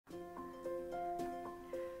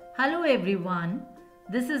Hello everyone,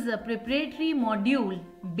 this is a preparatory module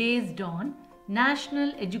based on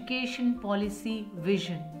National Education Policy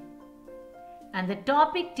Vision. And the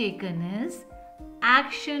topic taken is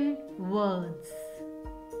action words.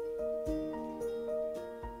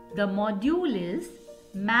 The module is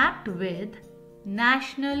mapped with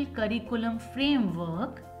National Curriculum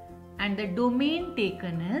Framework and the domain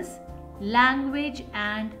taken is language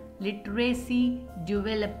and literacy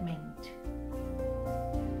development.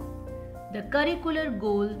 The curricular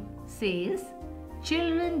goal says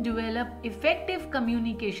children develop effective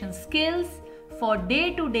communication skills for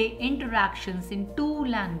day-to-day interactions in 2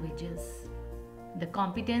 languages. The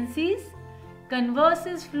competencies: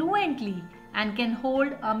 converses fluently and can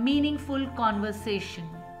hold a meaningful conversation.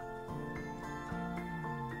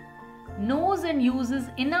 Knows and uses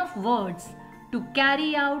enough words to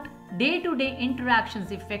carry out day-to-day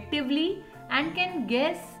interactions effectively and can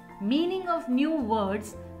guess meaning of new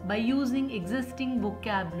words by using existing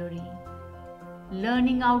vocabulary.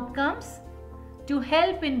 Learning outcomes: to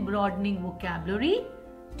help in broadening vocabulary,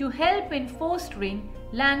 to help in fostering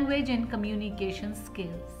language and communication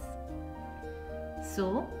skills.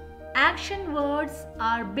 So, action words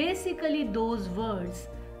are basically those words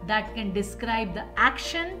that can describe the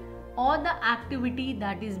action or the activity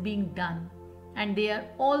that is being done, and they are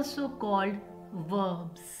also called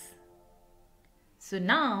verbs. So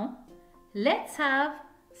now, let's have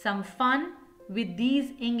some fun with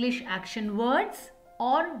these English action words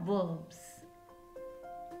or verbs.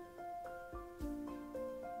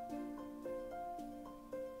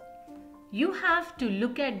 You have to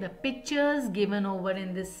look at the pictures given over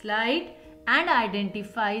in this slide and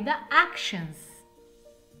identify the actions.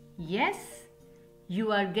 Yes,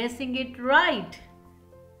 you are guessing it right.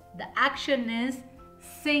 The action is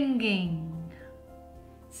singing.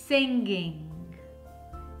 Singing.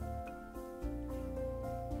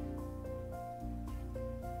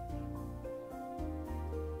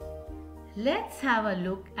 Let's have a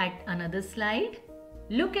look at another slide.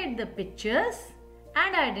 Look at the pictures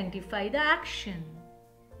and identify the action.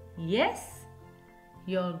 Yes,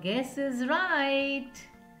 your guess is right.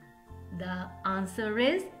 The answer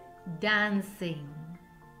is dancing.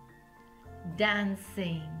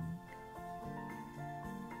 Dancing.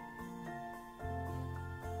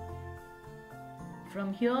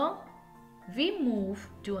 From here, we move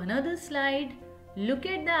to another slide. Look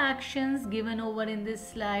at the actions given over in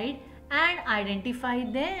this slide and identify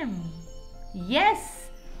them. Yes,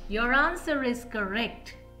 your answer is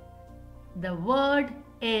correct. The word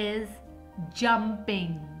is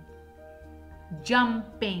jumping.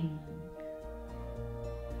 Jumping.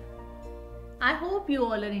 I hope you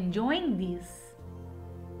all are enjoying these.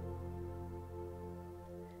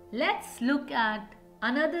 Let's look at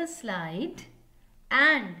another slide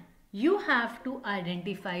and you have to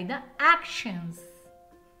identify the actions.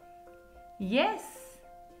 Yes,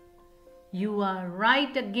 you are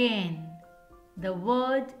right again. The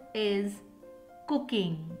word is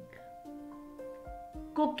cooking.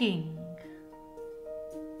 Cooking.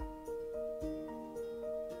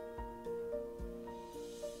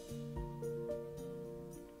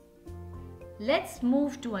 Let's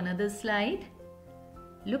move to another slide.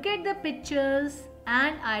 Look at the pictures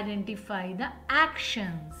and identify the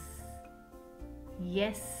actions.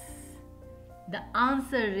 Yes, the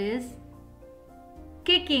answer is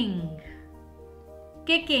kicking.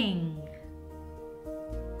 Kicking.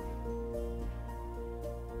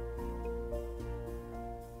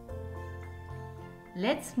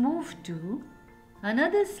 Let's move to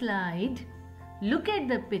another slide. Look at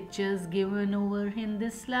the pictures given over in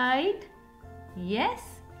this slide. Yes,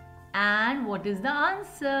 and what is the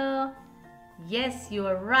answer? Yes, you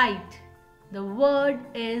are right. The word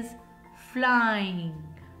is flying.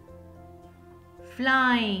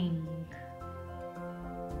 Flying.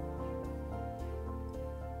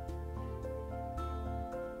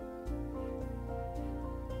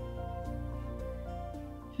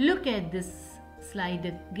 Look at this slide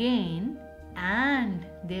again, and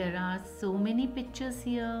there are so many pictures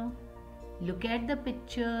here. Look at the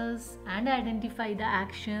pictures and identify the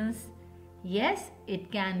actions. Yes,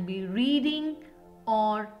 it can be reading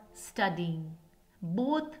or studying.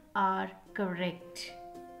 Both are correct.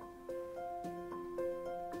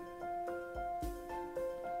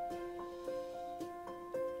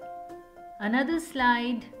 Another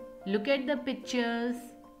slide. Look at the pictures.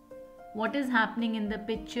 What is happening in the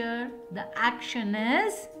picture? The action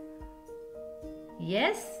is,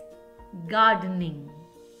 yes, gardening.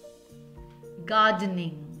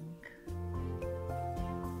 Gardening.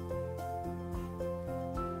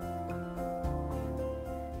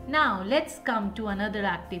 Now let's come to another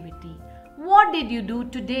activity. What did you do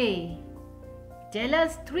today? Tell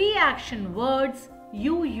us 3 action words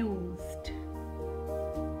you used.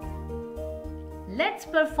 Let's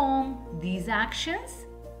perform these actions.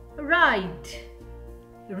 Write,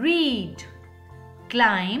 read,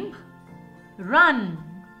 climb, run.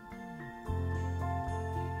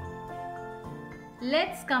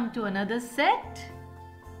 Let's come to another set.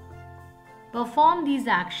 Perform these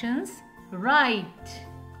actions. Write,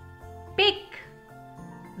 pick,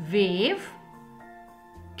 wave,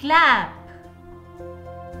 clap.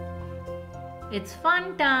 It's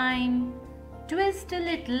fun time. Twist a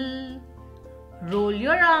little. Roll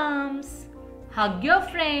your arms. Hug your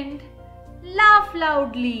friend. Laugh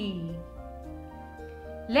loudly.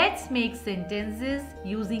 Let's make sentences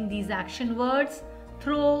using these action words.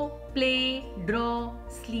 Throw, play, draw,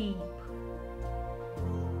 sleep.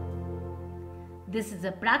 This is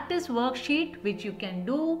a practice worksheet which you can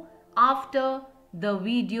do after the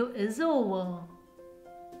video is over.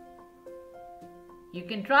 You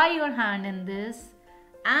can try your hand in this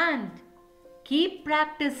and keep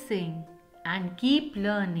practicing and keep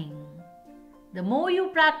learning. The more you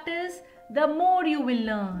practice, the more you will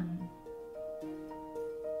learn.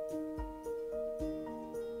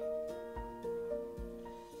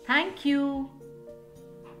 Thank you.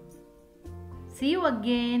 See you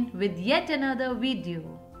again with yet another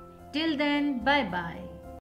video. Till then, bye-bye.